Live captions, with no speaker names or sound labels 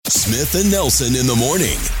Smith and Nelson in the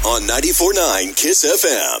morning on 94.9 KISS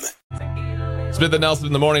FM. Smith and Nelson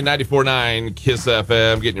in the morning, 94.9 KISS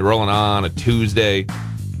FM, getting you rolling on a Tuesday.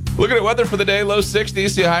 Looking at weather for the day, low 60s,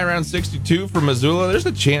 see a high around 62 for Missoula. There's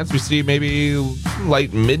a chance we see maybe some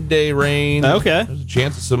light midday rain. Okay. There's a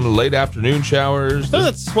chance of some late afternoon showers. So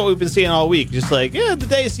that's what we've been seeing all week. Just like, the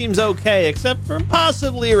day seems okay, except for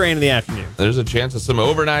possibly rain in the afternoon. There's a chance of some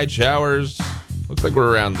overnight showers. Looks like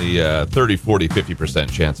we're around the 30, 40,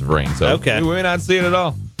 50% chance of rain. So okay. We may not see it at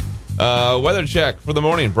all. Weather check for the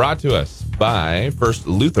morning brought to us by First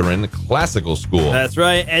Lutheran Classical School. That's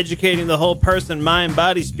right. Educating the whole person, mind,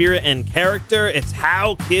 body, spirit, and character. It's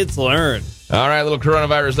how kids learn. All right, little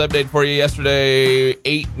coronavirus update for you. Yesterday,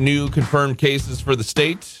 8 new confirmed cases for the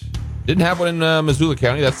state. Didn't have one in Missoula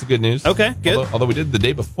County. That's the good news. Okay, good. Although we did the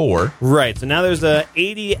day before. Right. So now there's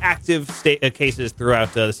 80 active cases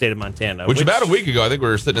throughout the state of Montana. Which about a week ago, I think we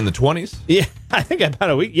were sitting in the 20s. Yeah, I think about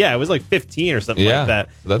a week. Yeah, it was like 15 or something like that.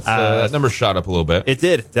 That's, that number shot up a little bit. It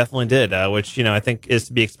did. Definitely did. Which, I think is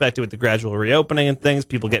to be expected with the gradual reopening and things,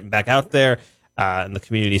 people getting back out there, and the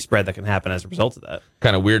community spread that can happen as a result of that.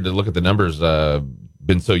 Kind of weird to look at the numbers.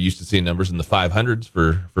 Been so used to seeing numbers in the 500s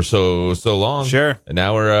for so long. Sure. And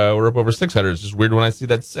now we're up over 600. It's just weird when I see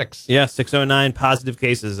that 6. Yeah, 609 positive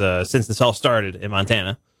cases since this all started in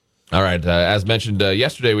Montana. All right. As mentioned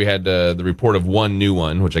yesterday, we had the report of one new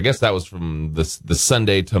one, which I guess that was from the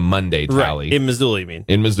Sunday to Monday tally. Right. In Missoula, you mean?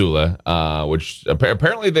 In Missoula, which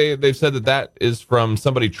apparently they've said that is from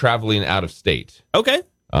somebody traveling out of state. Okay.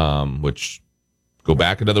 Which go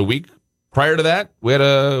back another week. Prior to that, we had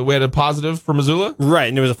a positive for Missoula. Right,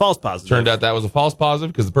 and it was a false positive. Turned out that was a false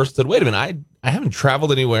positive because the person said, wait a minute, I haven't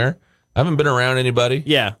traveled anywhere. I haven't been around anybody.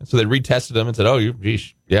 Yeah. So they retested them and said,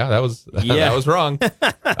 that was wrong.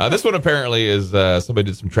 This one apparently is somebody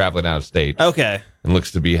did some traveling out of state. Okay. And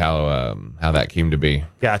looks to be how that came to be.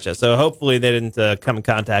 Gotcha. So hopefully they didn't come in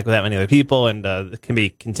contact with that many other people and it can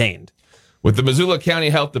be contained. With the Missoula County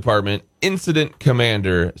Health Department, Incident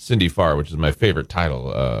Commander Cindy Farr, which is my favorite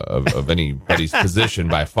title of anybody's position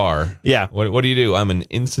by far. Yeah. What do you do? I'm an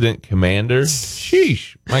incident commander?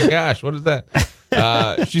 Sheesh. My gosh, what is that?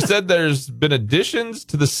 She said there's been additions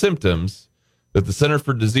to the symptoms that the Center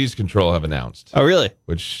for Disease Control have announced. Oh, really?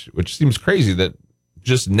 Which seems crazy that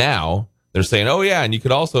just now they're saying, oh, yeah, and you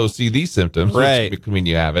could also see these symptoms. Right. Which mean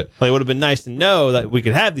you have it. Well, it would have been nice to know that we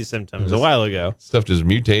could have these symptoms a while ago. Stuff just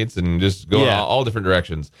mutates and just go in all different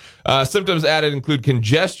directions. Symptoms added include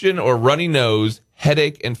congestion or runny nose,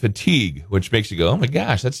 headache, and fatigue, which makes you go, oh, my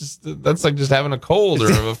gosh, that's like just having a cold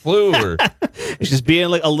or a flu. Or it's just being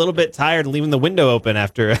like a little bit tired and leaving the window open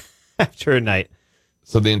after a night.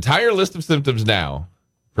 So the entire list of symptoms now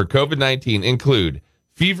for COVID-19 include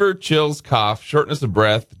fever, chills, cough, shortness of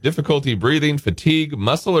breath, difficulty breathing, fatigue,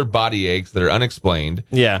 muscle or body aches that are unexplained,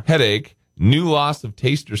 headache, new loss of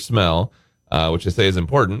taste or smell, which I say is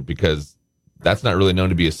important because that's not really known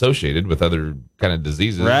to be associated with other kind of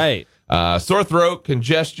diseases. Right. Sore throat,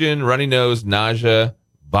 congestion, runny nose, nausea,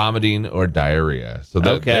 vomiting, or diarrhea. So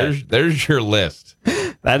there's your list.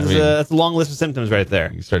 That's a long list of symptoms right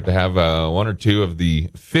there. You start to have one or two of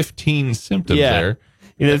the 15 symptoms there.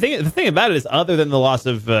 The thing about it is, other than the loss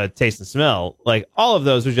of taste and smell, like all of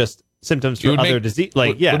those are just symptoms for other disease.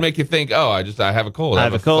 Would make you think, oh, I have a cold. I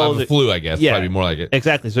have a flu, I guess. Yeah, probably more like it.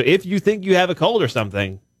 Exactly. So if you think you have a cold or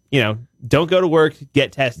something, don't go to work.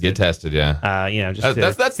 Get tested. Get tested. Yeah.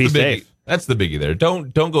 That's be the safe. That's the biggie there.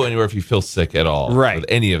 Don't go anywhere if you feel sick at all. Right. With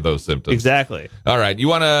any of those symptoms. Exactly. All right. You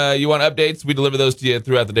want updates? We deliver those to you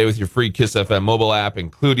throughout the day with your free KISS FM mobile app,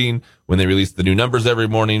 including when they release the new numbers every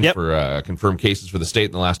morning for confirmed cases for the state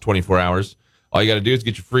in the last 24 hours. All you got to do is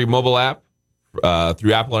get your free mobile app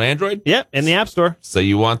through Apple and Android. Yep, in the App Store. Say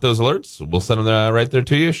you want those alerts. We'll send them right there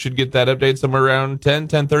to you. Should get that update somewhere around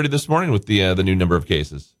 10:30 this morning with the new number of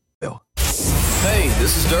cases. Hey,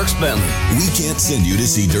 this is Dierks Bentley. We can't send you to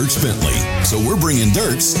see Dierks Bentley, so we're bringing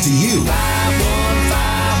Dierks to you.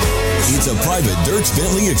 It's a private Dierks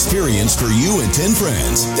Bentley experience for you and 10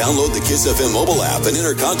 friends. Download the KISS FM mobile app and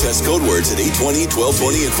enter contest code words at 8:20,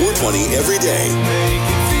 12:20, and 4:20 every day.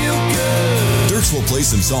 Dierks will play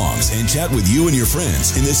some songs and chat with you and your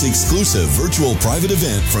friends in this exclusive virtual private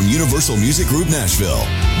event from Universal Music Group Nashville,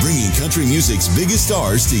 bringing country music's biggest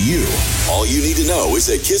stars to you. All you need to know is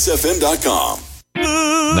at KISSFM.com.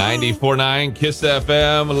 94.9 KISS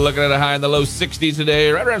FM. Looking at a high in the low 60s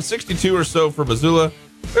today, right around 62 or so for Missoula.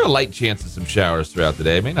 We have a light chance of some showers throughout the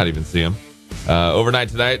day. May not even see them. Overnight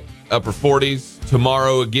tonight, upper 40s.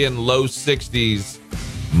 Tomorrow, again, low 60s.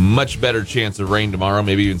 Much better chance of rain tomorrow,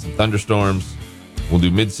 maybe even some thunderstorms. We'll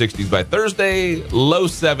do mid-60s by Thursday, low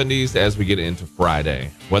 70s as we get into Friday.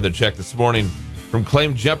 Weather check this morning from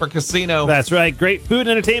Claim Jumper Casino. That's right. Great food and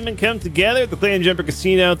entertainment come together at the Claim Jumper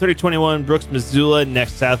Casino, 3021 Brooks, Missoula,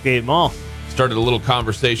 next Southgate Mall. Started a little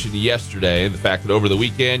conversation yesterday. The fact that over the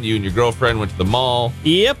weekend, you and your girlfriend went to the mall.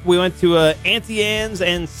 Yep, we went to Auntie Anne's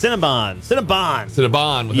and Cinnabon.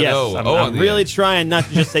 Cinnabon with Yes, an O. I'm really trying not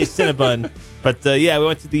to just say Cinnabon. But yeah, we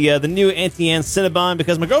went to the new Auntie Anne's Cinnabon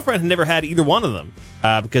because my girlfriend had never had either one of them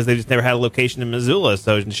because they just never had a location in Missoula,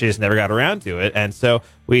 so she just never got around to it. And so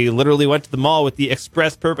we literally went to the mall with the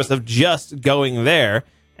express purpose of just going there,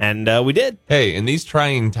 and we did. Hey, in these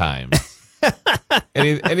trying times,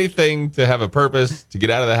 anything to have a purpose, to get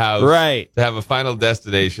out of the house, right? To have a final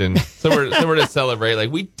destination, somewhere to celebrate.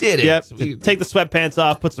 Like, we did it. Yep. Take the sweatpants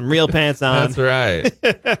off, put some real pants on. That's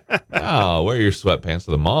right. Oh, wear your sweatpants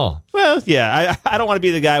to the mall. Well, yeah, I don't want to be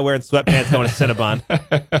the guy wearing sweatpants going to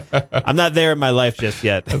Cinnabon. I'm not there in my life just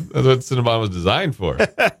yet. That's what Cinnabon was designed for.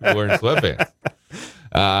 Wearing sweatpants.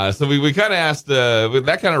 So we kind of asked,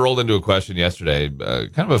 that kind of rolled into a question yesterday,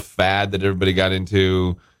 kind of a fad that everybody got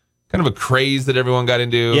into, kind of a craze that everyone got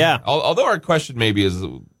into. Yeah. Although our question maybe is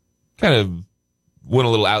kind of went a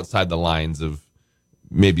little outside the lines of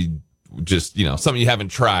maybe just, something you haven't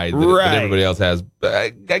tried that everybody else has.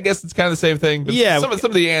 But I guess it's kind of the same thing. But yeah. Some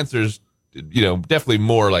of the answers, definitely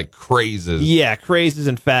more like crazes. Yeah, crazes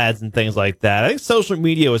and fads and things like that. I think social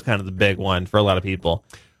media was kind of the big one for a lot of people.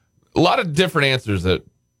 A lot of different answers that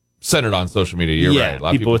centered on social media. You're right. A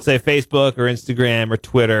lot of people would say Facebook or Instagram or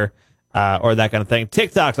Twitter. Or that kind of thing.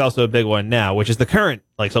 TikTok's also a big one now, which is the current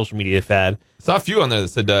social media fad. I saw a few on there that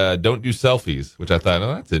said don't do selfies, which I thought,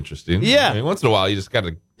 that's interesting. Yeah. I mean, once in a while, you just got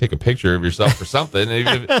to take a picture of yourself or something,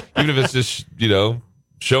 even if it's just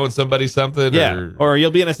showing somebody something. Yeah. Or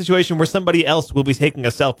you'll be in a situation where somebody else will be taking a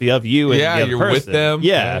selfie of you. And the other you're person. with them.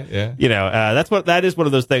 Yeah. That is one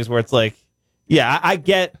of those things where it's like, yeah, I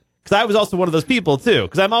get. Because I was also one of those people too.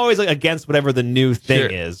 Because I'm always against whatever the new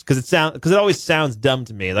thing is. Because it always sounds dumb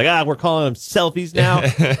to me. Like, we're calling them selfies now.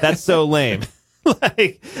 That's so lame.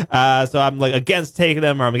 So I'm against taking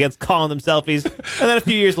them, or I'm against calling them selfies. And then a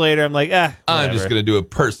few years later, I'm like, I'm just gonna do a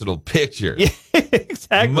personal picture. Yeah,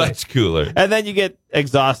 exactly. Much cooler. And then you get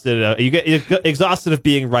exhausted. You get exhausted of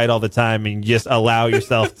being right all the time, and you just allow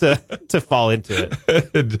yourself to fall into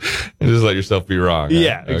it and just let yourself be wrong.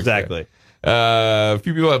 Yeah, Okay. exactly. A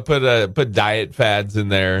few people have put diet fads in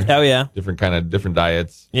there. Oh yeah, different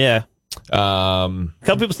diets. Yeah. A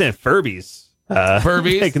couple people saying Furbies.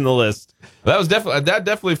 Furbies making the list. That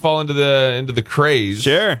definitely fall into the craze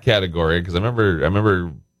category, because I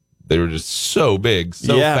remember they were just so big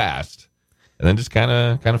so fast, and then just kind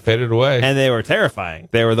of faded away. And they were terrifying.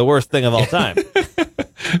 They were the worst thing of all time.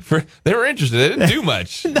 They were interested. They didn't do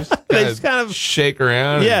much. They just kind of shake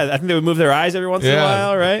around. Yeah, I think they would move their eyes every once in a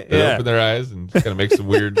while, right? They open their eyes and just kind of make some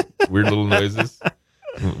weird little noises,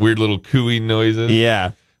 weird little cooing noises.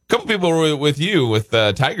 Yeah. A couple people were with you with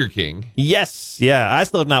Tiger King. Yes, yeah. I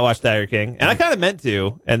still have not watched Tiger King, and I kind of meant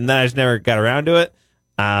to, and then I just never got around to it.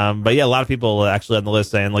 But yeah, a lot of people actually on the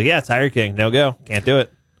list saying Tiger King, no go, can't do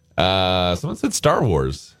it. Someone said Star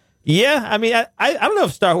Wars. Yeah, I mean, I don't know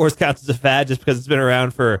if Star Wars counts as a fad just because it's been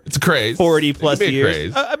around for it's a craze 40 plus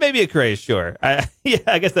years. Maybe a craze, sure. I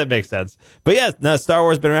guess that makes sense. But yeah, no, Star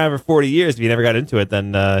Wars has been around for 40 years. If you never got into it,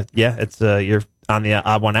 then it's you're on the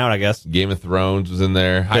odd one out, I guess. Game of Thrones was in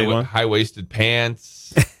there. High waisted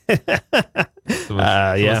pants. Someone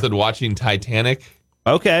said watching Titanic.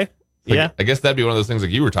 Okay. Yeah, I guess that'd be one of those things like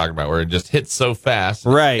you were talking about, where it just hits so fast,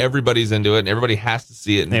 right? Everybody's into it, and everybody has to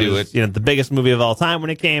see it and do it. The biggest movie of all time when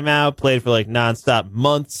it came out, played for nonstop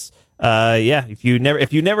months. If you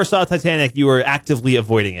never saw Titanic, you were actively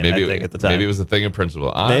avoiding it. Maybe, I think at the time, maybe it was a thing of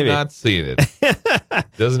principle. I'm not seeing it.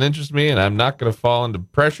 Doesn't interest me, and I'm not going to fall into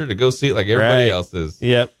pressure to go see it like everybody else is.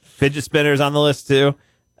 Yep, fidget spinners on the list too,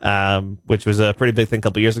 which was a pretty big thing a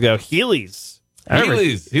couple years ago. Heelys.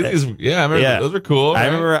 Heelys, yeah, I remember those were cool. I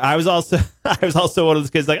remember I was also one of those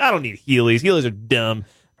kids I don't need Heelys. Heelys are dumb.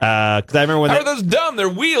 Because I remember when how are those dumb? They're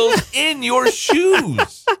wheels in your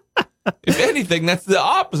shoes. If anything, that's the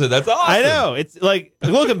opposite. That's awesome. I know. It's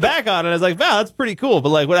looking back on it, I was like, wow, that's pretty cool. But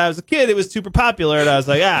when I was a kid, it was super popular, and I was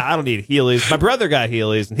like, I don't need Heelys. My brother got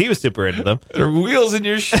Heelys, and he was super into them. They're wheels in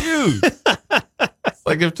your shoes. It's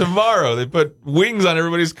like if tomorrow they put wings on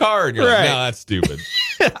everybody's car, and you're like, no, that's stupid.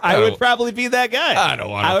 I would probably be that guy. I don't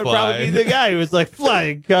want to fly. I would probably be the guy who was like,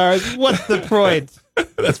 flying cars, what's the point?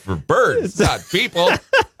 That's for birds, not people. All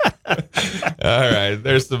right,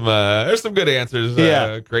 there's some good answers.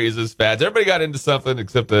 Crazes, fads. Everybody got into something,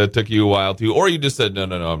 except it took you a while to, or you just said no,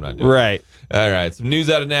 I'm not doing it. Right. All right, some news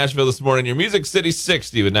out of Nashville this morning. Your Music City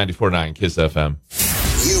 60 with 94.9 Kiss FM.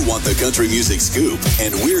 You want the country music scoop,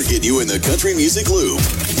 and we're getting you in the country music loop.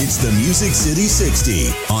 It's the Music City 60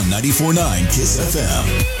 on 94.9 KISS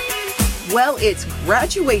FM. Well, it's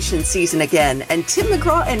graduation season again, and Tim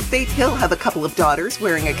McGraw and Faith Hill have a couple of daughters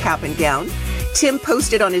wearing a cap and gown. Tim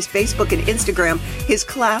posted on his Facebook and Instagram his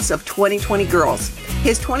class of 2020 girls.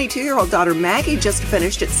 His 22-year-old daughter Maggie just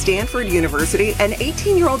finished at Stanford University, and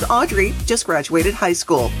 18-year-old Audrey just graduated high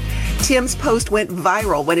school. Tim's post went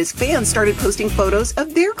viral when his fans started posting photos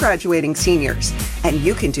of their graduating seniors, and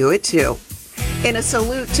you can do it too. In a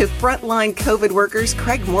salute to frontline COVID workers,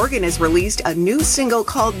 Craig Morgan has released a new single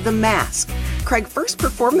called The Mask. Craig first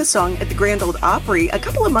performed the song at the Grand Ole Opry a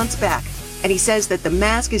couple of months back, and he says that The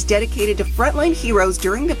Mask is dedicated to frontline heroes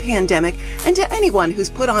during the pandemic and to anyone who's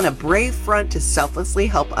put on a brave front to selflessly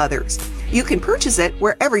help others. You can purchase it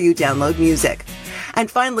wherever you download music. And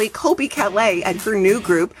finally, Colby Calais and her new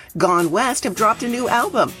group, Gone West, have dropped a new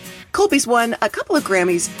album. Colby's won a couple of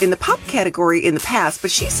Grammys in the pop category in the past, but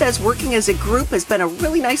she says working as a group has been a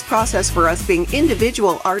really nice process for us being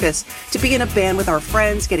individual artists to be in a band with our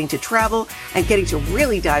friends, getting to travel, and getting to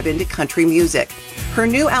really dive into country music. Her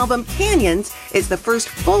new album, Canyons, is the first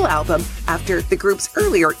full album after the group's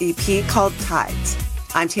earlier EP called Tides.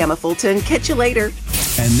 I'm Tama Fulton. Catch you later.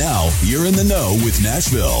 And now you're in the know with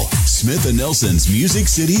Nashville. Smith and Nelson's Music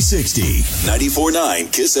City 60,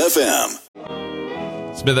 94.9 KISS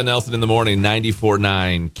FM. Smith and Nelson in the morning,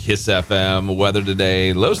 94.9 KISS FM. Weather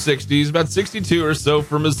today, low 60s, about 62 or so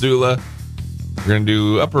for Missoula. We're going to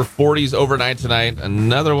do upper 40s overnight tonight.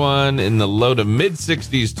 Another one in the low to mid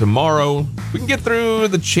 60s tomorrow. We can get through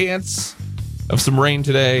the chance of some rain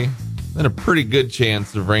today, then a pretty good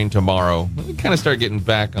chance of rain tomorrow. We kind of start getting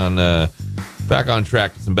back on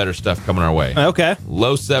track to some better stuff coming our way. Okay.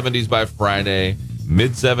 Low 70s by Friday,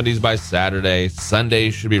 mid 70s by Saturday. Sunday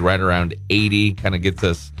should be right around 80. Kind of gets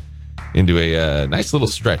us into a nice little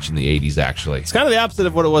stretch in the 80s, actually. It's kind of the opposite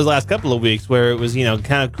of what it was last couple of weeks, where it was,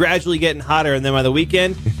 kind of gradually getting hotter, and then by the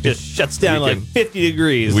weekend, just shuts down like 50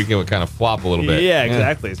 degrees. The weekend would kind of flop a little bit. Yeah,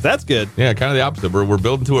 exactly. So that's good. Yeah, kind of the opposite. We're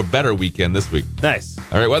building to a better weekend this week. Nice.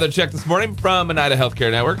 All right, weather check this morning from Oneida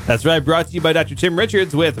Healthcare Network. That's right. Brought to you by Dr. Tim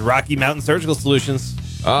Richards with Rocky Mountain Surgical Solutions.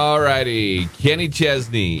 All righty. Kenny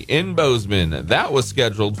Chesney in Bozeman. That was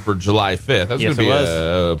scheduled for July 5th. That's going to be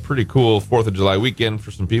a pretty cool 4th of July weekend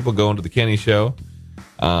for some people going to the Kenny show.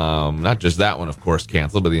 Not just that one, of course,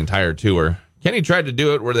 canceled, but the entire tour. Kenny tried to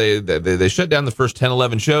do it where they shut down the first 10,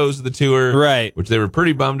 11 shows of the tour. Right. Which they were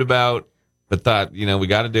pretty bummed about, but thought, we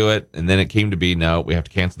got to do it. And then it came to be, no, we have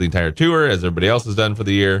to cancel the entire tour, as everybody else has done for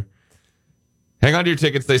the year. Hang on to your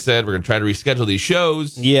tickets, they said. We're going to try to reschedule these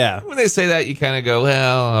shows. Yeah. When they say that, you kind of go,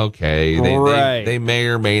 well, okay. They may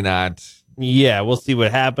or may not. Yeah, we'll see what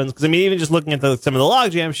happens. Because, even just looking at some of the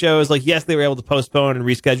Logjam shows, yes, they were able to postpone and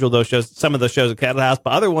reschedule those shows, some of those shows at Cattle House,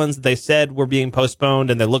 but other ones they said were being postponed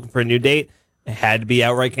and they're looking for a new date, it had to be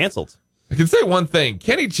outright canceled. I can say one thing.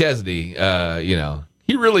 Kenny Chesney,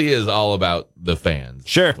 he really is all about the fans.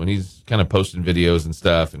 Sure. When he's kind of posting videos and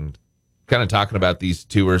stuff and kind of talking about these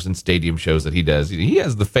tours and stadium shows that he does, he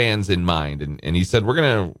has the fans in mind, and he said we're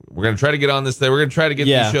gonna try to get on this thing. We're gonna try to get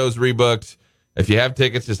these shows rebooked. If you have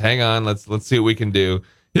tickets, just hang on. Let's see what we can do.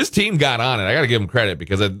 His team got on it. I got to give him credit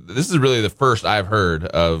because this is really the first I've heard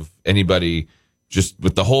of anybody just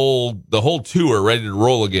with the whole tour ready to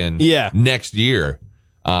roll again. Next year.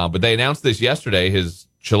 But they announced this yesterday. His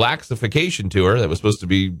Chillaxification tour that was supposed to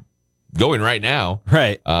be going right now.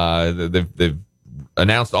 Right. They've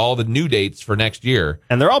announced all the new dates for next year,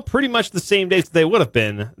 and they're all pretty much the same dates they would have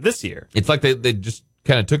been this year. It's like they just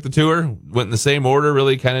kind of took the tour, went in the same order,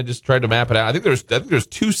 really kind of just tried to map it out. I think there's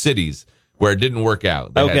 2 cities where it didn't work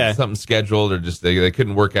out. They had something scheduled, or just they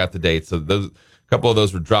couldn't work out the dates. So a couple of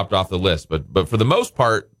those were dropped off the list. But for the most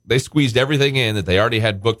part, they squeezed everything in that they already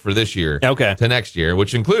had booked for this year to next year,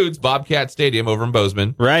 which includes Bobcat Stadium over in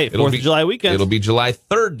Bozeman. Right, 4th of July weekend. It'll be July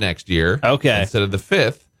 3rd next year. Instead of the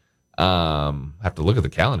 5th. I have to look at the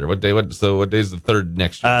calendar. What day is the 3rd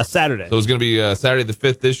next year? Saturday. So it's going to be Saturday the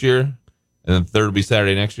 5th this year, and then the 3rd will be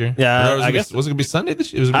Saturday next year? Yeah, I guess. Was it going to be Sunday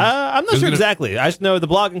this year? I'm not sure exactly. I just know the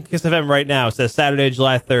blog in KISS FM right now says Saturday,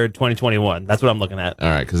 July 3rd, 2021. That's what I'm looking at. All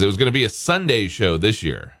right, because it was going to be a Sunday show this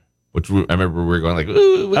year, which I remember we were going like,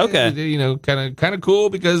 ooh, kind of cool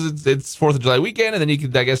because it's 4th of July weekend, and then you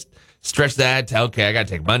could, I guess, stretch that to, I got to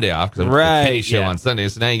take Monday off because I'm the Kenny show on Sunday.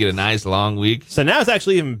 So now you get a nice long week. So now it's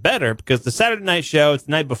actually even better because the Saturday night show, it's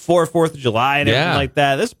the night before 4th of July and everything like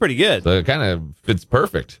that. This is pretty good. So it kind of fits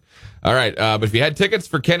perfect. All right. But if you had tickets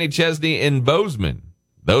for Kenny Chesney in Bozeman,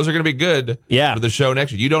 those are going to be good for the show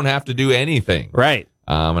next year. You don't have to do anything. Right.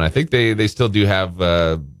 And I think they still do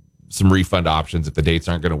have some refund options if the dates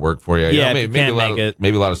aren't going to work for you. Yeah, maybe a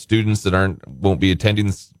lot of students that won't be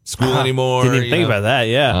attending school anymore. Didn't even think about that.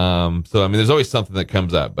 Yeah. So I mean, there's always something that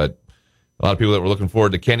comes up, but a lot of people that were looking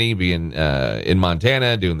forward to Kenny being in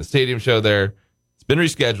Montana doing the stadium show there. It's been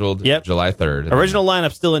rescheduled. Yep. July 3rd. Original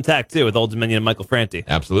lineup still intact too, with Old Dominion and Michael Franti.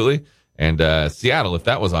 Absolutely. And Seattle, if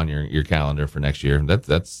that was on your calendar for next year,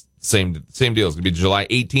 that's same deal. It's going to be July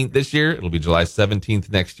 18th this year. It'll be July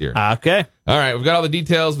 17th next year. Okay. All right, we've got all the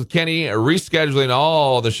details with Kenny rescheduling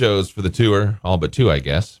all the shows for the tour, all but 2, I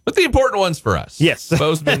guess. But the important ones for us. Yes.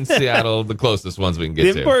 Bozeman, Seattle, the closest ones we can get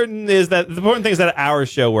to. The important thing is that our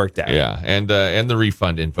show worked out. Yeah, and the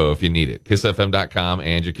refund info if you need it. KissFM.com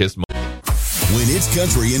and your Kiss. When it's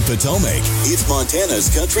country in Potomac, it's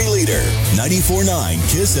Montana's country leader, 94.9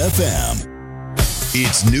 Kiss FM.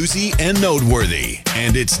 It's newsy and noteworthy,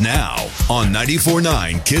 and it's now on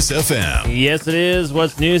 94.9 Kiss FM. Yes, it is.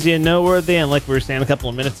 What's newsy and noteworthy, and like we were saying a couple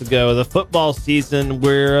of minutes ago, the football season,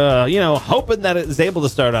 we're hoping that it is able to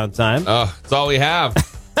start on time. Oh, it's all we have.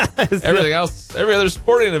 Everything else, every other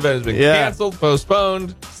sporting event has been canceled,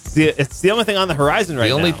 postponed. It's the only thing on the horizon right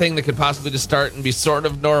now. The only thing that could possibly just start and be sort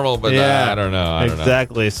of normal, but I don't know.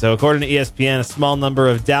 Exactly. So according to ESPN, a small number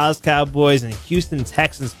of Dallas Cowboys and Houston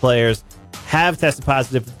Texans players have tested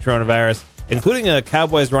positive for coronavirus, including a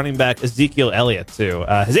Cowboys running back, Ezekiel Elliott, too.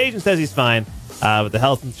 His agent says he's fine, but the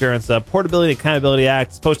Health Insurance Portability and Accountability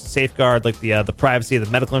Act is supposed to safeguard the privacy of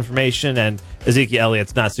the medical information, and Ezekiel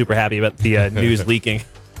Elliott's not super happy about the news leaking.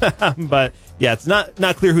 But yeah, it's not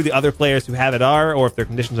clear who the other players who have it are, or if their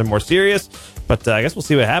conditions are more serious. But I guess we'll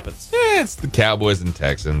see what happens. Yeah, it's the Cowboys and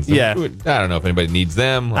Texans. Yeah, I don't know if anybody needs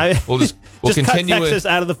them. We'll just continue cut Texas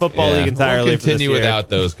out of the football league entirely. We'll continue without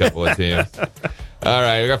those couple of teams. All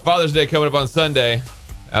right, we got Father's Day coming up on Sunday.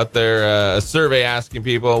 Out there, a survey asking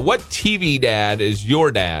people, what TV dad is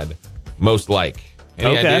your dad most like?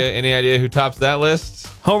 Any idea who tops that list?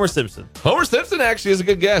 Homer Simpson. Homer Simpson actually is a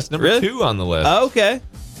good guess. Number 2 on the list. Okay.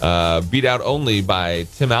 Beat out only by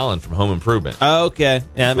Tim Allen from Home Improvement. Okay.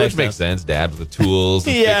 Yeah, which makes sense. Dad with the tools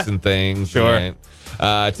and fixing things. Sure.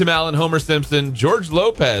 Right? Tim Allen, Homer Simpson, George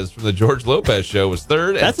Lopez from the George Lopez Show was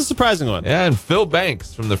 3rd. That's a surprising one. Yeah, and Phil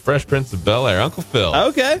Banks from the Fresh Prince of Bel-Air. Uncle Phil.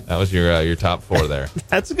 Okay. That was your top 4 there.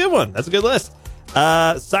 That's a good one. That's a good list.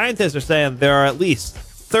 Scientists are saying there are at least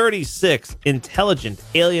 36 intelligent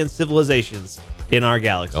alien civilizations in our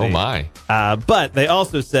galaxy. Oh, my. But they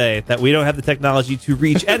also say that we don't have the technology to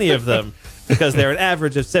reach any of them because they're an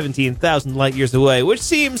average of 17,000 light years away, which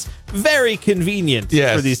seems very convenient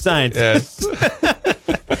for these scientists. Yes.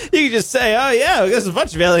 You can just say, oh, yeah, there's a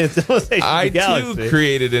bunch of alien civilizations in the galaxy. I, too,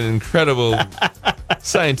 created an incredible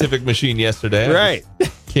scientific machine yesterday. Right.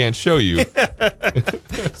 Can't show you.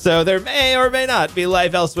 So there may or may not be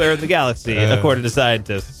life elsewhere in the galaxy, according to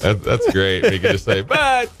scientists. That's great. We can just say,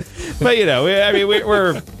 but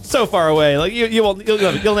we're so far away. Like you'll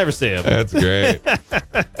never see them. That's great.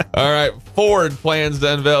 All right, Ford plans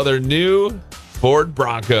to unveil their new Ford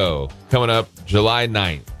Bronco coming up July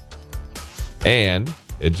 9th, and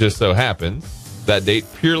it just so happens that date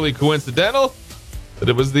purely coincidental that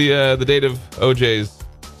it was the date of OJ's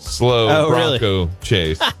slow Bronco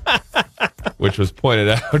chase, which was pointed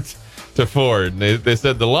out to Ford. And they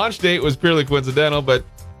said the launch date was purely coincidental, but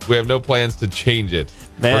we have no plans to change it.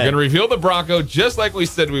 Man. We're going to reveal the Bronco just like we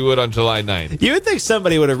said we would on July 9th. You would think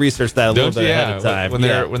somebody would have researched that a little bit ahead of time.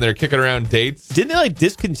 When they're kicking around dates. Didn't they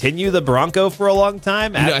discontinue the Bronco for a long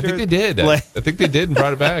time? I think they did. I think they did and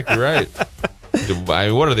brought it back. You're right. I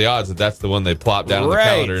mean, what are the odds that that's the one they plopped down on the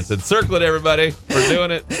calendar and said, circle it, everybody. We're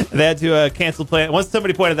doing it. They had to cancel plan. Once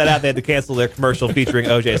somebody pointed that out, they had to cancel their commercial featuring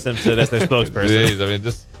O.J. Simpson as their spokesperson. Jeez, I mean,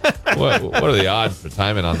 just what are the odds for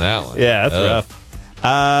timing on that one? Yeah, that's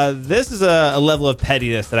rough. This is a level of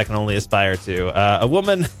pettiness that I can only aspire to. A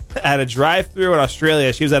woman at a drive-thru in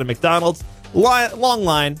Australia, she was at a McDonald's, long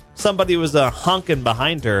line. Somebody was honking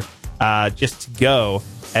behind her just to go.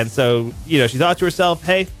 And so, she thought to herself,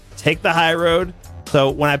 hey, take the high road.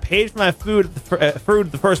 So when I paid for my food at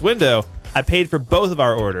the first window, I paid for both of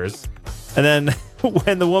our orders. And then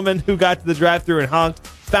when the woman who got to the drive-thru and honked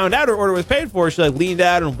found out her order was paid for, she leaned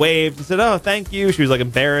out and waved and said, oh, thank you. She was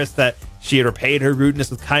embarrassed that she had repaid her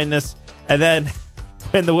rudeness with kindness. And then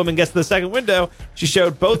when the woman gets to the second window, she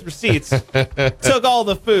showed both receipts, took all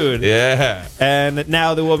the food. Yeah. And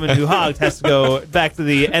now the woman who honked has to go back to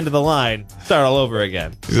the end of the line, start all over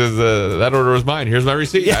again. She says, that order was mine. Here's my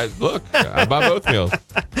receipt. Yeah. I bought both meals.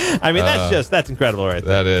 I mean, that's incredible right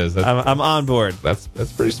there. That is. I'm on board. That's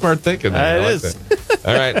pretty smart thinking. There. It is. That.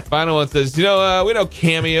 All right. Final one says, we know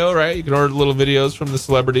Cameo, right? You can order little videos from the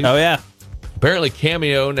celebrities. Oh, yeah. Apparently,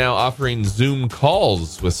 Cameo now offering Zoom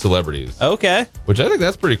calls with celebrities, Okay. which I think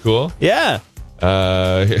that's pretty cool. Yeah.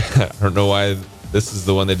 I don't know why this is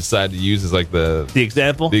the one they decided to use as like the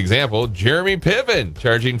example. example. Jeremy Piven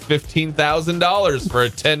charging $15,000 for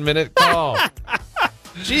a 10-minute call.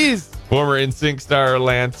 Jeez. Former NSYNC star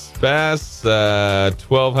Lance Bass,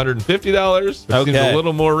 $1,250, which seems Okay. a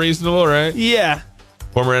little more reasonable, right? Yeah.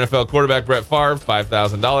 Former NFL quarterback Brett Favre,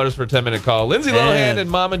 $5,000 for a 10-minute call. Lindsay Lohan Man.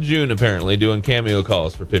 and Mama June apparently doing Cameo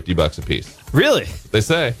calls for $50 a piece. Really? They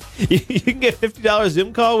say. You can get $50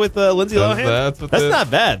 Zoom call with Lindsay Lohan? That's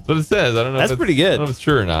not bad. That's what it says. I don't know. That's if pretty good. I don't know if it's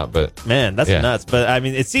true or not, but Man, that's Yeah. nuts. But I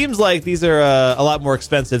mean, it seems like these are a lot more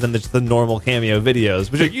expensive than the normal Cameo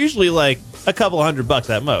videos, which are usually like a couple $100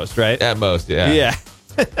 at most, right? at most, yeah. Yeah.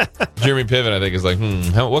 Jeremy Piven, I think, is like,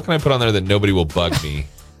 what can I put on there that nobody will bug me?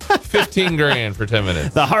 $15,000 for 10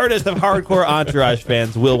 minutes. The hardest of hardcore Entourage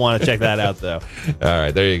fans will want to check that out, though. All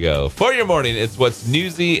right, there you go. For your morning, it's what's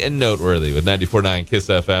newsy and noteworthy with 94.9 KISS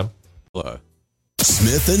FM.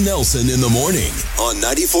 Smith and Nelson in the morning on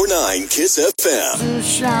 94.9 KISS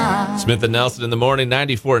FM. Smith and Nelson in the morning,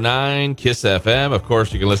 94.9 KISS FM. Of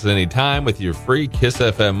course, you can listen anytime with your free KISS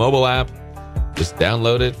FM mobile app. Just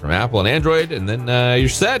download it from Apple and Android, and then you're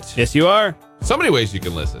set. Yes, you are. So many ways you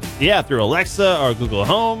can listen. Yeah, through Alexa or Google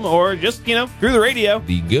Home or just, through the radio.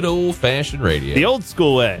 The good old-fashioned radio. The old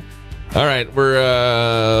school way. All right,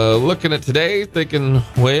 we're looking at today, thinking,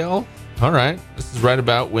 well, all right, this is right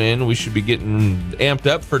about when we should be getting amped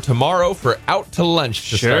up for tomorrow for Out to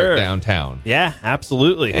Lunch to start downtown. Yeah,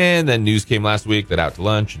 absolutely. And then news came last week that Out to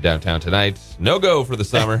Lunch downtown tonight, no go for the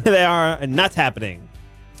summer. They are not happening.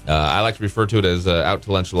 I like to refer to it as Out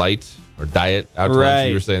to Lunch Light or Diet Out to Lunch.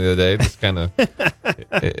 You were saying the other day, it's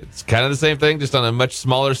kind of the same thing, just on a much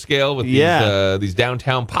smaller scale with these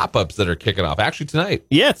downtown pop-ups that are kicking off. Actually, tonight.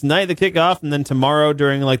 Yeah, tonight the kickoff, and then tomorrow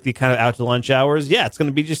during like the kind of out to lunch hours. Yeah, it's going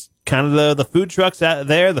to be just kind of the food trucks out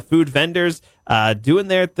there, the food vendors doing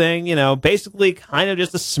their thing. Basically kind of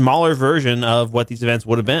just a smaller version of what these events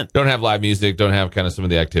would have been. Don't have live music. Don't have kind of some of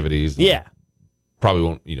the activities. Yeah.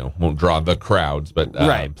 Probably won't draw the crowds, but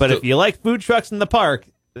right. But if you like food trucks in the park,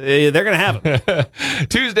 they're gonna have them.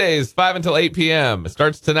 Tuesdays 5 until 8 p.m. It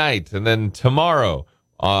starts tonight, and then tomorrow,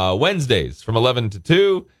 Wednesdays from 11 to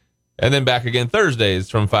 2, and then back again Thursdays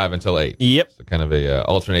from 5 until 8. Yep. So kind of a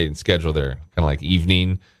alternating schedule there, kind of like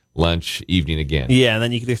evening, lunch, evening again. Yeah, and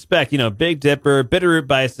then you could expect Big Dipper, Bitterroot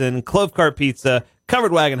Bison, Clove Cart Pizza,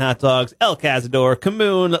 Covered Wagon Hot Dogs, El Cazador,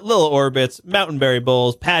 Camoon, Little Orbits, Mountain Berry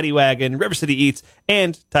Bowls, Patty Wagon, River City Eats,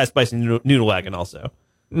 and Thai Spicy Noodle Wagon also.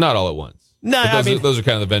 Not all at once. No, But those are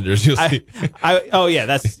kind of the vendors you'll see.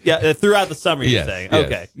 That's throughout the summer. You're Yes, saying, yes,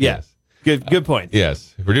 okay, yes. good point.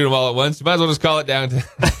 Yes. If we're doing them all at once, you might as well just call it down to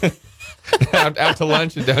out to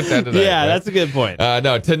lunch and downtown tonight. Yeah, right? that's a good point.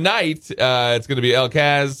 No, tonight it's going to be El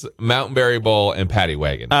Caz, Mountain Berry Bowl, and Patty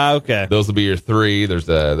Wagon. Okay. Those will be your three. There's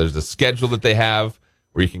a schedule that they have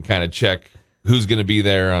where you can kind of check who's going to be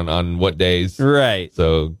there on what days. Right.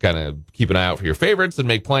 So kind of keep an eye out for your favorites and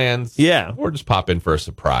make plans. Yeah. Or just pop in for a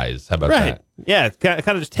surprise. How about that? Yeah, it's kind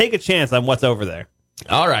of just take a chance on what's over there.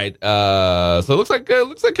 All right. So it looks like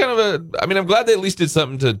kind of I'm glad they at least did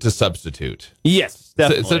something to substitute. Yes,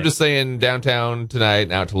 definitely. So instead of just saying downtown tonight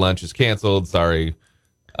and Out to Lunch is canceled, sorry.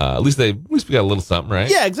 At least we got a little something, right?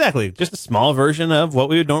 Yeah, exactly. Just a small version of what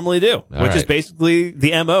we would normally do, which is right. basically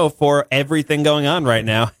the MO for everything going on right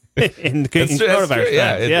now in coronavirus.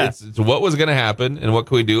 Yeah, it's what was going to happen and what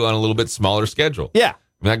can we do on a little bit smaller schedule. Yeah.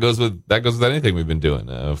 That goes with anything we've been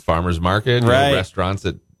doing. Farmers market, right. Restaurants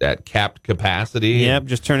at capped capacity. Yep,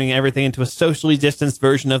 just turning everything into a socially distanced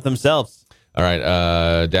version of themselves. All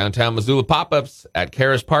right, downtown Missoula pop-ups at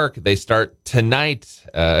Karis Park. They start tonight.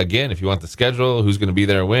 Again, if you want the schedule, who's going to be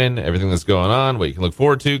there when, everything that's going on, what you can look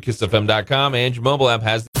forward to, KissFM.com, and your mobile app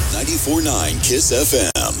has 94.9 KISS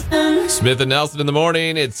FM. Smith and Nelson in the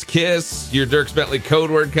morning. It's KISS. Your Dierks Bentley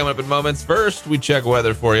code word coming up in moments. First, we check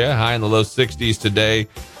weather for you. High in the low 60s today.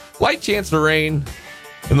 Light chance for rain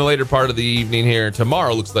in the later part of the evening here.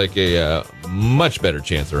 Tomorrow looks like a much better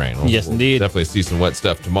chance of rain. Yes, indeed. Definitely see some wet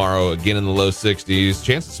stuff tomorrow. Again in the low 60s.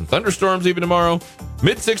 Chance of some thunderstorms even tomorrow.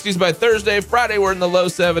 Mid 60s by Thursday. Friday we're in the low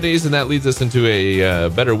 70s, and that leads us into a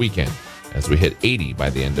better weekend as we hit 80 by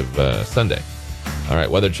the end of Sunday. All right,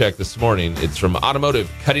 weather check this morning. It's from Automotive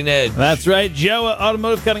Cutting Edge. That's right. Joe at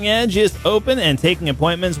Automotive Cutting Edge is open and taking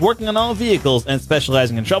appointments, working on all vehicles and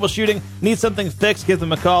specializing in troubleshooting. Need something fixed? Give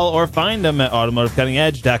them a call or find them at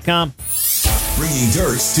automotivecuttingedge.com. Bringing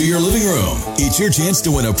Dierks to your living room. It's your chance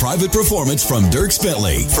to win a private performance from Dierks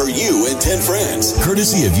Bentley for you and 10 friends,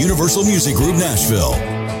 courtesy of Universal Music Group Nashville.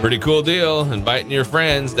 Pretty cool deal. Inviting your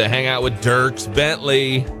friends to hang out with Dierks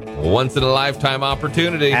Bentley. Once in a lifetime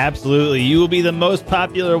opportunity. Absolutely. You will be the most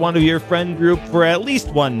popular one of your friend group for at least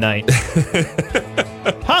one night.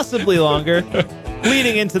 Possibly longer.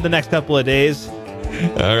 Leading into the next couple of days.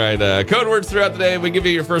 All right. Code words throughout the day. We give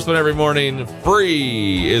you your first one every morning.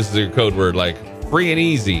 Free is the code word, like free and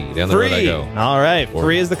easy down the road I go. All right.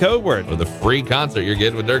 Free is the code word. Or the free concert you're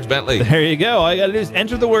getting with Dierks Bentley. There you go. All you got to do is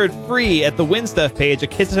enter the word free at the Win Stuff page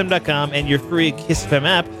at KissFM.com and your free Kiss FM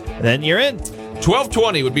app. And then you're in.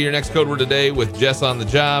 1220 would be your next code word today with Jess on the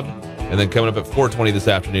job. And then coming up at 4:20 this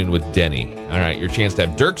afternoon with Denny. All right, your chance to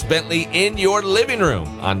have Dierks Bentley in your living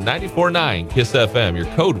room on 94.9 Kiss FM. Your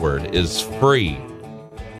code word is free.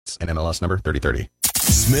 And MLS number 3030.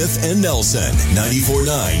 Smith and Nelson,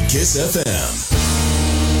 94.9 Kiss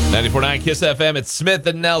FM. 94.9 Kiss FM. It's Smith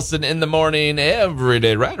and Nelson in the morning every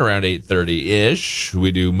day, right around 8:30-ish.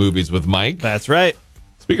 We do movies with Mike. That's right.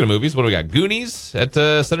 Speaking of movies, what do we got? Goonies at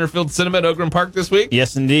Centerfield Cinema at Oakland Park this week?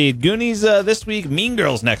 Yes, indeed. Goonies this week, Mean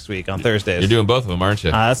Girls next week on Thursdays. You're doing both of them, aren't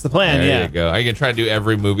you? That's the plan, there yeah. you go. Are you going to try to do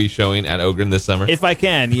every movie showing at Oakland this summer? If I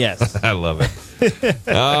can, yes. I love it.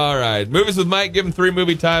 All right. Movies with Mike. Give him 3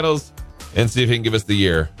 movie titles and see if he can give us the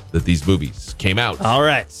year that these movies came out. All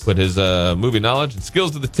right. Put his movie knowledge and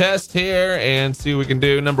skills to the test here and see what we can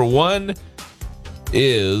do. Number 1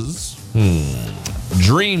 is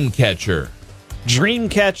Dreamcatcher.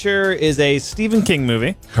 Dreamcatcher is a Stephen King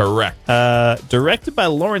movie. Correct. Directed by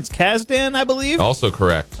Lawrence Kasdan, I believe. Also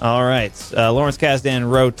correct. All right. Lawrence Kasdan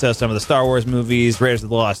wrote some of the Star Wars movies, Raiders of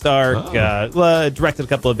the Lost Ark, directed a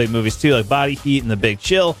couple of big movies too, like Body Heat and The Big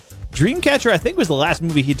Chill. Dreamcatcher, I think, was the last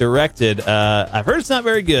movie he directed. I've heard it's not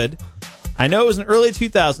very good. I know it was in early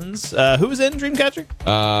 2000s. Who was in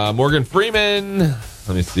Dreamcatcher? Morgan Freeman.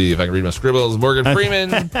 Let me see if I can read my scribbles. Morgan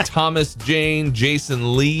Freeman, Thomas Jane,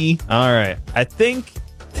 Jason Lee. All right. I think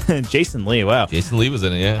Jason Lee, wow. Jason Lee was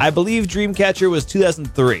in it, yeah. I believe Dreamcatcher was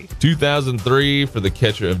 2003. 2003 for The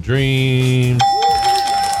Catcher of Dreams.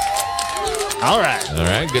 All right. All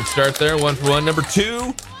right, good start there. 1 for 1. Number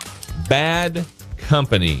 2, Bad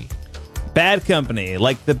Company. Bad Company,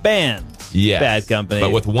 like the band. Yes. Bad Company.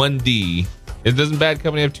 But with 1 D. Doesn't Bad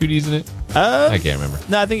Company have 2 D's in it? I can't remember.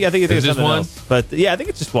 No, I think it's just something one? else. But yeah, I think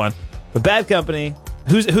it's just one. But Bad Company.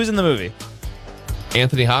 Who's in the movie?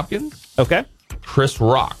 Anthony Hopkins, Okay. Chris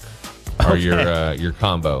Rock are Okay. your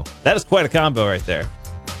combo. That is quite a combo right there.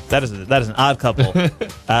 That is an odd couple.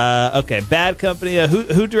 Okay, Bad Company.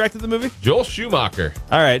 Who directed the movie? Joel Schumacher.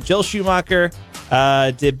 All right, Joel Schumacher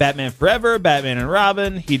did Batman Forever, Batman and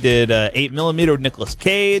Robin. He did 8mm with Nicolas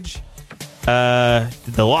Cage.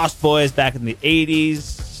 Did The Lost Boys back in the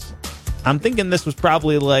 80s. I'm thinking this was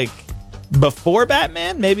probably like before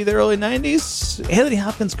Batman, maybe the early 90s. Anthony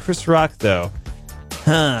Hopkins, Chris Rock, though.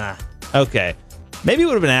 Huh. Okay. Maybe it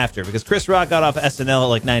would have been after, because Chris Rock got off SNL at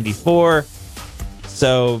like 94.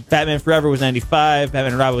 So Batman Forever was 95.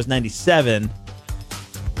 Batman and Robin was 97.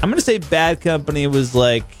 I'm going to say Bad Company was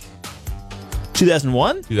like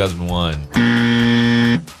 2001?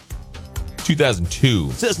 2001.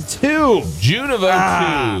 2002. 2002. June of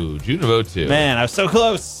 02. June of 02. Man, I was so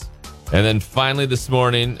close. And then finally this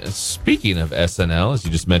morning, speaking of SNL, as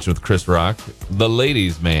you just mentioned with Chris Rock, The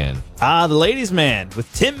Ladies Man. The Ladies Man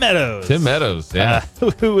with Tim Meadows. Tim Meadows, yeah.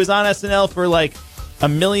 Who was on SNL for like a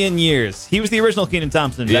million years. He was the original Kenan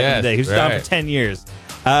Thompson back in the day. He was on for 10 years.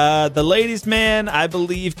 The Ladies Man, I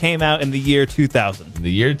believe, came out in the year 2000. In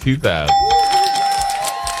the year 2000.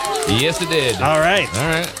 Yes, it did. All right.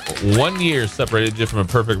 1 year separated you from a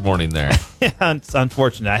perfect morning there. It's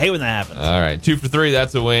unfortunate. I hate when that happens. All right. 2 for 3.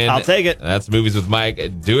 That's a win. I'll take it. That's Movies with Mike.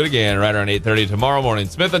 Do it again right around 8:30 tomorrow morning.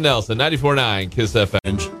 Smith and Nelson, 94.9 Kiss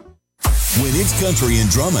FM. When it's country and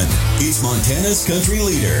Drummond, it's Montana's country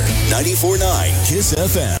leader, 94.9 Kiss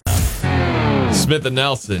FM. Smith and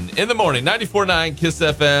Nelson in the morning, 94.9 Kiss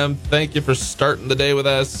FM. Thank you for starting the day with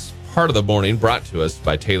us. Part of the morning brought to us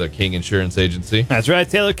by Taylor King Insurance Agency. That's right.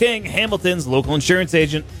 Taylor King, Hamilton's local insurance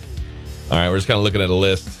agent. All right, we're just kind of looking at a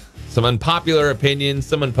list. Some unpopular opinions.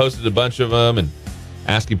 Someone posted a bunch of them and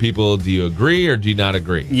asking people, do you agree or do you not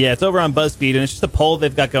agree? Yeah, it's over on BuzzFeed, and it's just a poll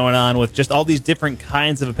they've got going on with just all these different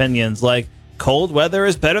kinds of opinions, like cold weather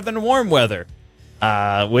is better than warm weather,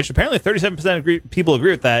 which apparently 37% people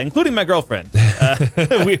agree with that, including my girlfriend.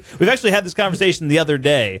 We've actually had this conversation the other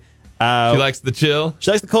day. She likes the chill? She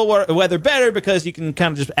likes the cold weather better because you can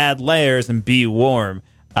kind of just add layers and be warm.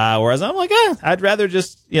 Whereas I'm like, I'd rather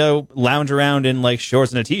just, lounge around in like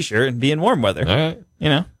shorts and a t-shirt and be in warm weather. All right.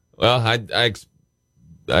 Well, I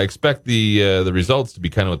expect the results to be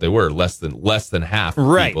kind of what they were. Less than half of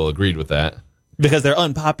Right. people agreed with that. Because they're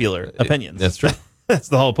unpopular opinions. That's true. That's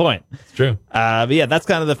the whole point. It's true. But yeah, that's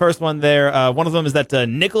kind of the first one there. One of them is that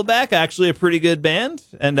Nickelback, actually a pretty good band,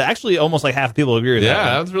 and actually almost like half the people agree with that.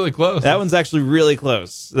 That was really close. That one's actually really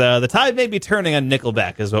close. The tide may be turning on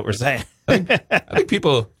Nickelback, is what we're saying. I think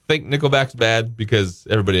people think Nickelback's bad because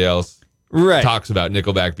everybody else Right. talks about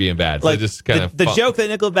Nickelback being bad. So Like they just kind of the joke that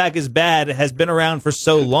Nickelback is bad has been around for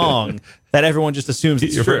so long that everyone just assumes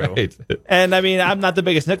it's You're true. right. And I mean, I'm not the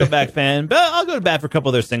biggest Nickelback fan, but I'll go to bat for a couple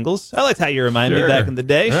of their singles. I liked How You Remind Me Sure. back in the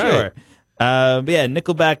day. Right. Sure. But yeah,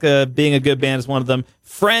 Nickelback being a good band is one of them.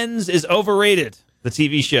 Friends is overrated. The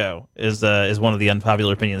TV show is one of the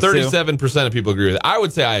unpopular opinions. 37% of people agree with it. I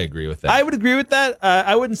would say I agree with that. I would agree with that.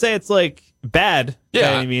 I wouldn't say it's like bad by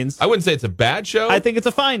any means. I wouldn't say it's a bad show. I think it's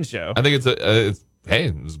a fine show. I think it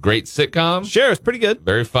was a great sitcom. Sure, it's pretty good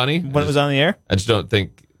Very funny. when it was on the air. I just don't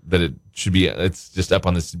think that it should be. It's just up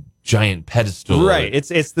on this giant pedestal. Right.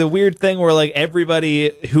 It's the weird thing where like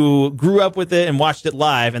everybody who grew up with it and watched it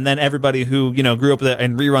live, and then everybody who grew up with it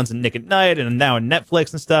and reruns in Nick at Night and now in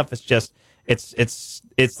Netflix and stuff. It's just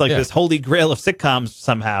it's like this holy grail of sitcoms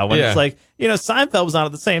somehow. When it's like Seinfeld was on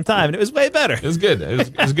at the same time and it was way better. It was good.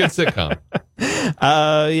 It was a good sitcom.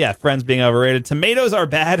 Yeah, Friends being overrated. Tomatoes are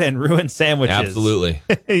bad and ruin sandwiches. Absolutely.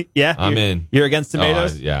 Yeah, I'm in. You're against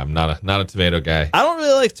tomatoes? Yeah, I'm not a tomato guy. I don't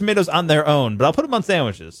really like tomatoes on their own, but I'll put them on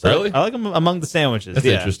sandwiches. So Really? I like them among the sandwiches. That's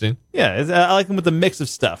interesting. Yeah, I like them with a mix of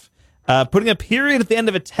stuff. Putting a period at the end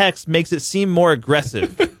of a text makes it seem more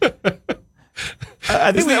aggressive.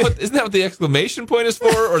 I think Isn't that what the exclamation point is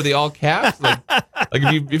for, or the all caps? Like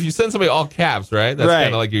if you send somebody all caps, right? That's Right.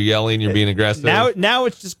 kind of like you're yelling, you're being aggressive. now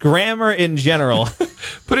it's just grammar in general.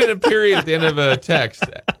 Put in a period at the end of a text.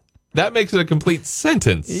 That makes it a complete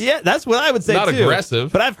sentence. Yeah, that's what I would say Not too.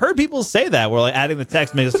 aggressive. But I've heard people say that, where like adding the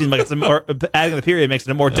text makes it seem like it's adding the period makes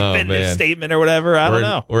it a more definitive man. statement or whatever. I don't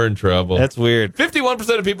know. We're in trouble. That's weird.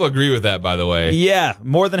 51% of people agree with that, by the way. Yeah,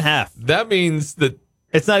 more than half. That means that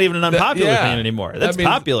It's not even an unpopular yeah. opinion anymore. That's That means-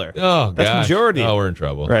 popular. Oh, That's gosh. majority. Oh, we're in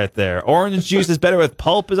trouble. Right there. Orange juice is better with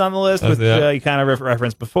pulp is on the list, which Yeah. you kind of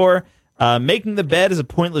referenced before. Making the bed is a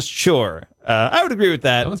pointless chore. I would agree with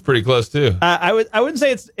that. That one's pretty close, too. I wouldn't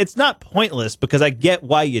say it's not pointless because I get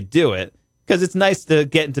why you do it, because it's nice to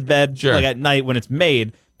get into bed Sure. like at night when it's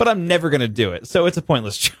made, but I'm never going to do it. So it's a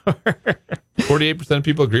pointless chore. 48% of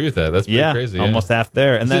people agree with that. That's pretty crazy. Yeah. Almost half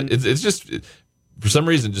there. And then It's just, for some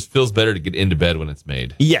reason, it just feels better to get into bed when it's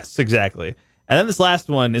made. yes, exactly. And then this last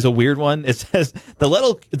one is a weird one. It says the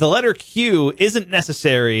letter Q isn't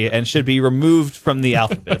necessary and should be removed from the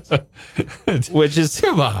alphabet. Which is,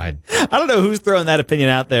 Come on. I don't know who's throwing that opinion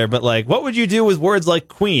out there, but like, what would you do with words like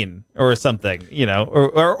Queen or something,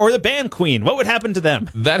 or the band Queen? What would happen to them?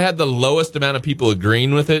 That had the lowest amount of people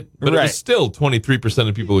agreeing with it, but it Right. was still 23%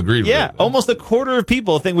 of people agreed with Yeah, it. almost a quarter of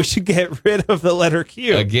people think we should get rid of the letter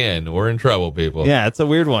Q. Again, we're in trouble, people. Yeah, it's a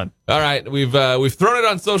weird one. All right, we've thrown it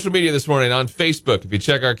on social media this morning on Facebook. If you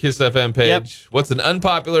check our Kiss FM page, Yep. what's an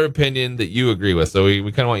unpopular opinion that you agree with? So we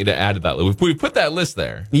kind of want you to add to that list. We put that list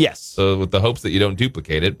there, Yes. so with the hopes that you don't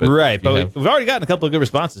duplicate it. But Right, if you but have- we've already gotten a couple of good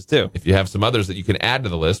responses too. if you have some others that you can add to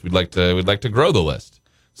the list, we'd like to grow the list.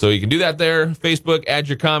 So you can do that there. Facebook, add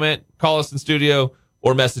your comment, call us in studio,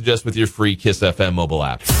 or message us with your free Kiss FM mobile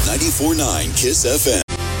app. 94.9 Kiss FM.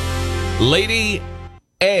 Lady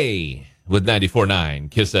A with 94.9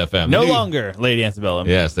 Kiss FM. No New- longer Lady Antebellum.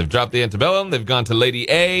 Yes, they've dropped the antebellum. They've gone to Lady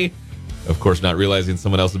A. Of course, not realizing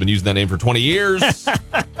someone else has been using that name for 20 years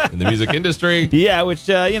in the music industry. Yeah, which,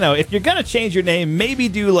 if you're going to change your name, maybe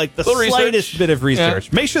do like the Little slightest research. bit of research.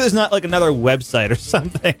 Yeah. Make sure there's not like another website or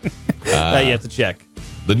something that you have to check.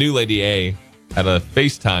 The new Lady A had a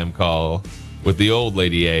FaceTime call with the old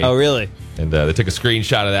Lady A. Oh, really? And they took a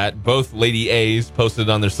screenshot of that. Both Lady A's posted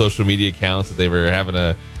on their social media accounts that they were having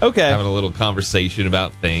a little conversation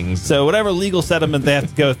about things. So whatever legal settlement they have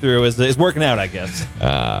to go through is working out, I guess.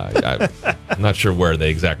 I'm not sure where they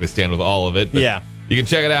exactly stand with all of it. But Yeah. you can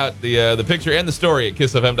check it out, the picture and the story at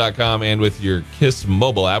KissFM.com and with your Kiss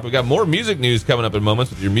mobile app. We've got more music news coming up in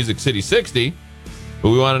moments with your Music City 60. But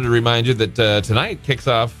we wanted to remind you that tonight kicks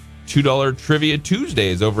off $2 Trivia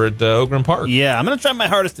Tuesdays over at Oakland Park. Yeah, I'm going to try my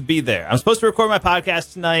hardest to be there. I'm supposed to record my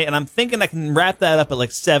podcast tonight, and I'm thinking I can wrap that up at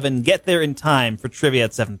like 7, get there in time for trivia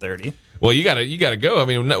at 7:30. Well, you gotta go. I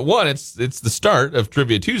mean, one, it's the start of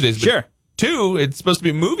Trivia Tuesdays. But Sure. Two, it's supposed to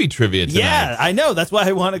be movie trivia tonight. Yeah, I know. That's why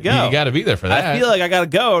I want to go. You got to be there for that. I feel like I got to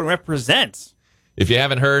go and represent. If you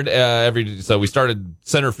haven't heard, so we started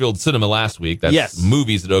Centerfield Cinema last week. That's Yes.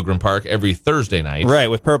 movies at Oakland Park every Thursday night. Right,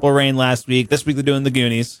 with Purple Rain last week. This week they're doing the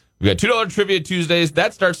Goonies. We got $2 Trivia Tuesdays.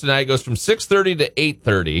 That starts tonight. Goes from 6:30 to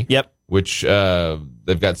 8:30. Yep. Which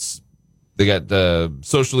they got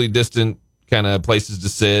socially distant kind of places to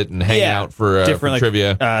sit and hang out for different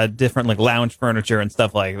trivia. Different like lounge furniture and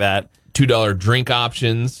stuff like that. $2 drink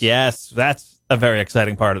options. Yes, that's a very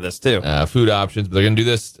exciting part of this too. Food options, but they're going to do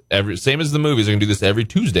this same as the movies. They're going to do this every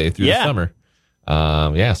Tuesday through the summer.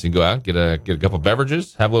 So you can go out, get a couple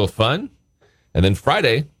beverages, have a little fun, and then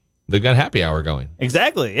Friday they've got happy hour going.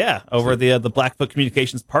 Exactly, yeah, over the Blackfoot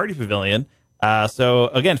Communications Party Pavilion. So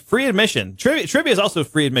again, free admission. Trivia is also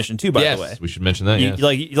free admission too. By the way, we should mention that. The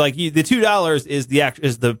 $2 is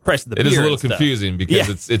the price of the beer. It is a little confusing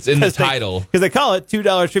because it's in the title because they call it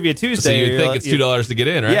 $2 Trivia Tuesday. So you think it's $2 to get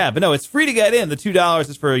in, right? Yeah, but no, it's free to get in. The $2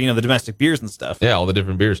 is for the domestic beers and stuff. Yeah, all the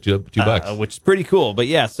different beers, $2, which is pretty cool. But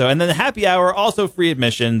yeah, and then the happy hour also free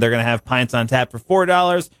admission. They're gonna have pints on tap for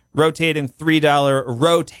 $4, rotating $3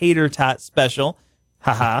 rotator tot special.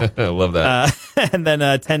 Haha. I love that. And then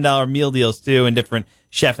 $10 meal deals, too, and different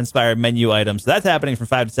chef-inspired menu items. So that's happening from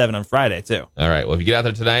 5 to 7 on Friday, too. All right. Well, if you get out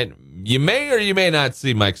there tonight, you may or you may not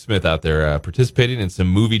see Mike Smith out there participating in some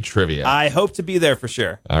movie trivia. I hope to be there for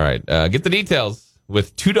sure. All right. Get the details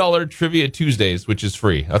with $2 Trivia Tuesdays, which is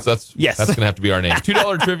free. That's going to have to be our name.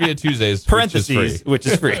 $2 Trivia Tuesdays, parentheses, which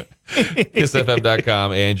is free.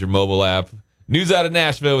 KissFM.com and your mobile app. News out of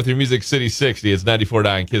Nashville with your Music City 60. It's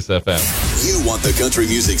 94.9 Kiss FM. You want the country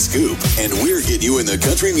music scoop, and we're getting you in the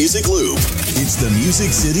country music loop. It's the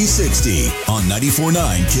Music City 60 on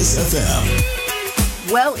 94.9 Kiss FM.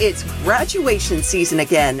 Well, it's graduation season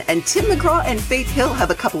again, and Tim McGraw and Faith Hill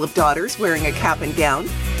have a couple of daughters wearing a cap and gown.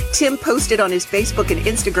 Tim posted on his Facebook and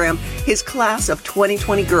Instagram his class of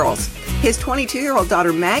 2020 girls. His 22-year-old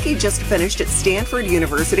daughter Maggie just finished at Stanford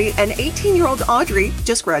University, and 18-year-old Audrey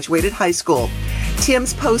just graduated high school.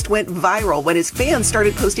 Tim's post went viral when his fans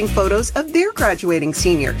started posting photos of their graduating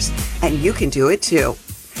seniors. And you can do it too.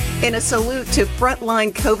 In a salute to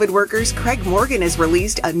frontline COVID workers, Craig Morgan has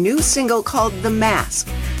released a new single called The Mask.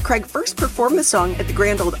 Craig first performed the song at the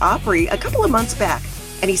Grand Ole Opry a couple of months back.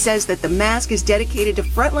 And he says that The Mask is dedicated to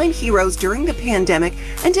frontline heroes during the pandemic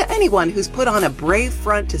and to anyone who's put on a brave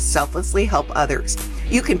front to selflessly help others.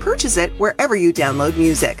 You can purchase it wherever you download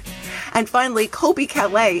music. And finally, Colby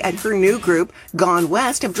Calais and her new group, Gone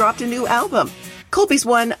West, have dropped a new album. Colby's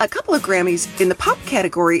won a couple of Grammys in the pop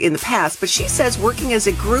category in the past, but she says working as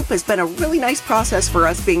a group has been a really nice process for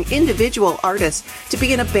us being individual artists to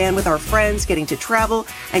be in a band with our friends, getting to travel,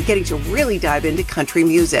 and getting to really dive into country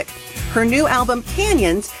music. Her new album,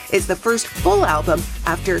 Canyons, is the first full album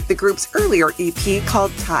after the group's earlier EP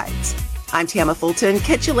called Tides. I'm Tama Fulton.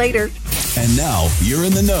 Catch you later. And now you're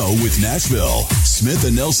in the know with Nashville. Smith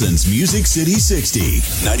 & Nelson's Music City 60,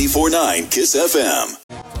 94.9 Kiss FM.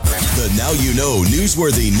 The Now You Know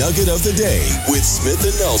newsworthy nugget of the day with Smith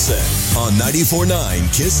 & Nelson on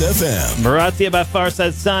 94.9 Kiss FM. Brought to you by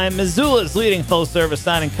Farside Sign, Missoula's leading full-service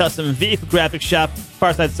sign and custom vehicle graphic shop.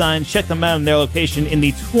 Farside Sign, check them out in their location in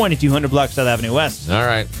the 2200 block South Avenue West. All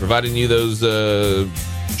right, providing you those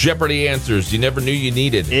Jeopardy answers you never knew you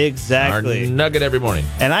needed. Exactly. Our nugget every morning.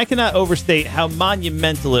 And I cannot overstate how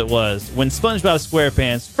monumental it was when SpongeBob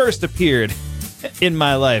SquarePants first appeared in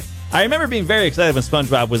my life. I remember being very excited when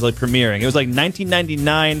SpongeBob was premiering. It was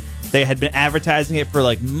 1999. They had been advertising it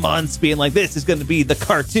for months, being like, this is going to be the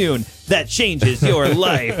cartoon that changes your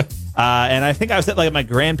life. And I think I was at my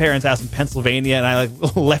grandparents' house in Pennsylvania, and I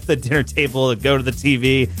left the dinner table to go to the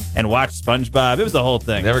TV and watch SpongeBob. It was the whole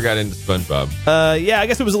thing. Never got into SpongeBob. Yeah, I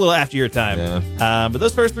guess it was a little after your time. Yeah. But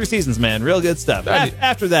those first 3 seasons, man, real good stuff.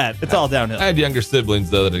 After that, it's all downhill. I had younger siblings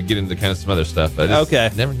though that would get into kind of some other stuff. I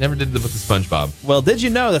just never did with the SpongeBob. Well, did you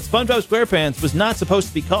know that SpongeBob SquarePants was not supposed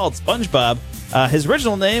to be called SpongeBob? His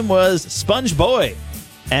original name was Sponge Boy.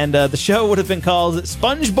 And the show would have been called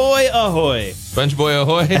Sponge Boy Ahoy. Sponge Boy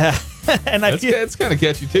Ahoy? And it's kind of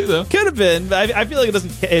catchy too, though. Could have been, but I feel like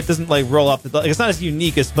it doesn't roll off the tongue. It's not as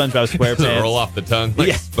unique as SpongeBob SquarePants. It doesn't roll off the tongue like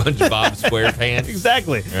SpongeBob SquarePants.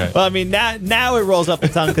 Exactly. Right. Well, I mean, now it rolls off the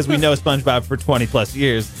tongue because we know SpongeBob for 20 plus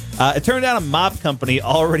years. It turned out a mop company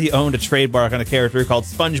already owned a trademark on a character called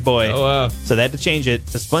Sponge Boy. Oh, wow. So they had to change it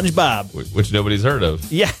to SpongeBob, which nobody's heard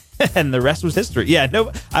of. Yeah, and the rest was history. Yeah,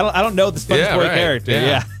 no, I don't know the Sponge Boy character.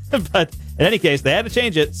 Yeah. But in any case, they had to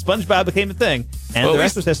change it. SpongeBob became a thing, and the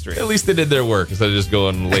rest was history. At least they did their work instead of just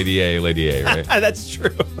going Lady A, right? That's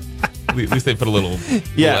true. At least they put a little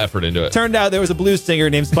effort into it. Turned out there was a blues singer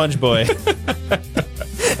named Sponge Boy,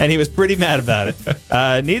 and he was pretty mad about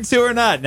it. Need to or not.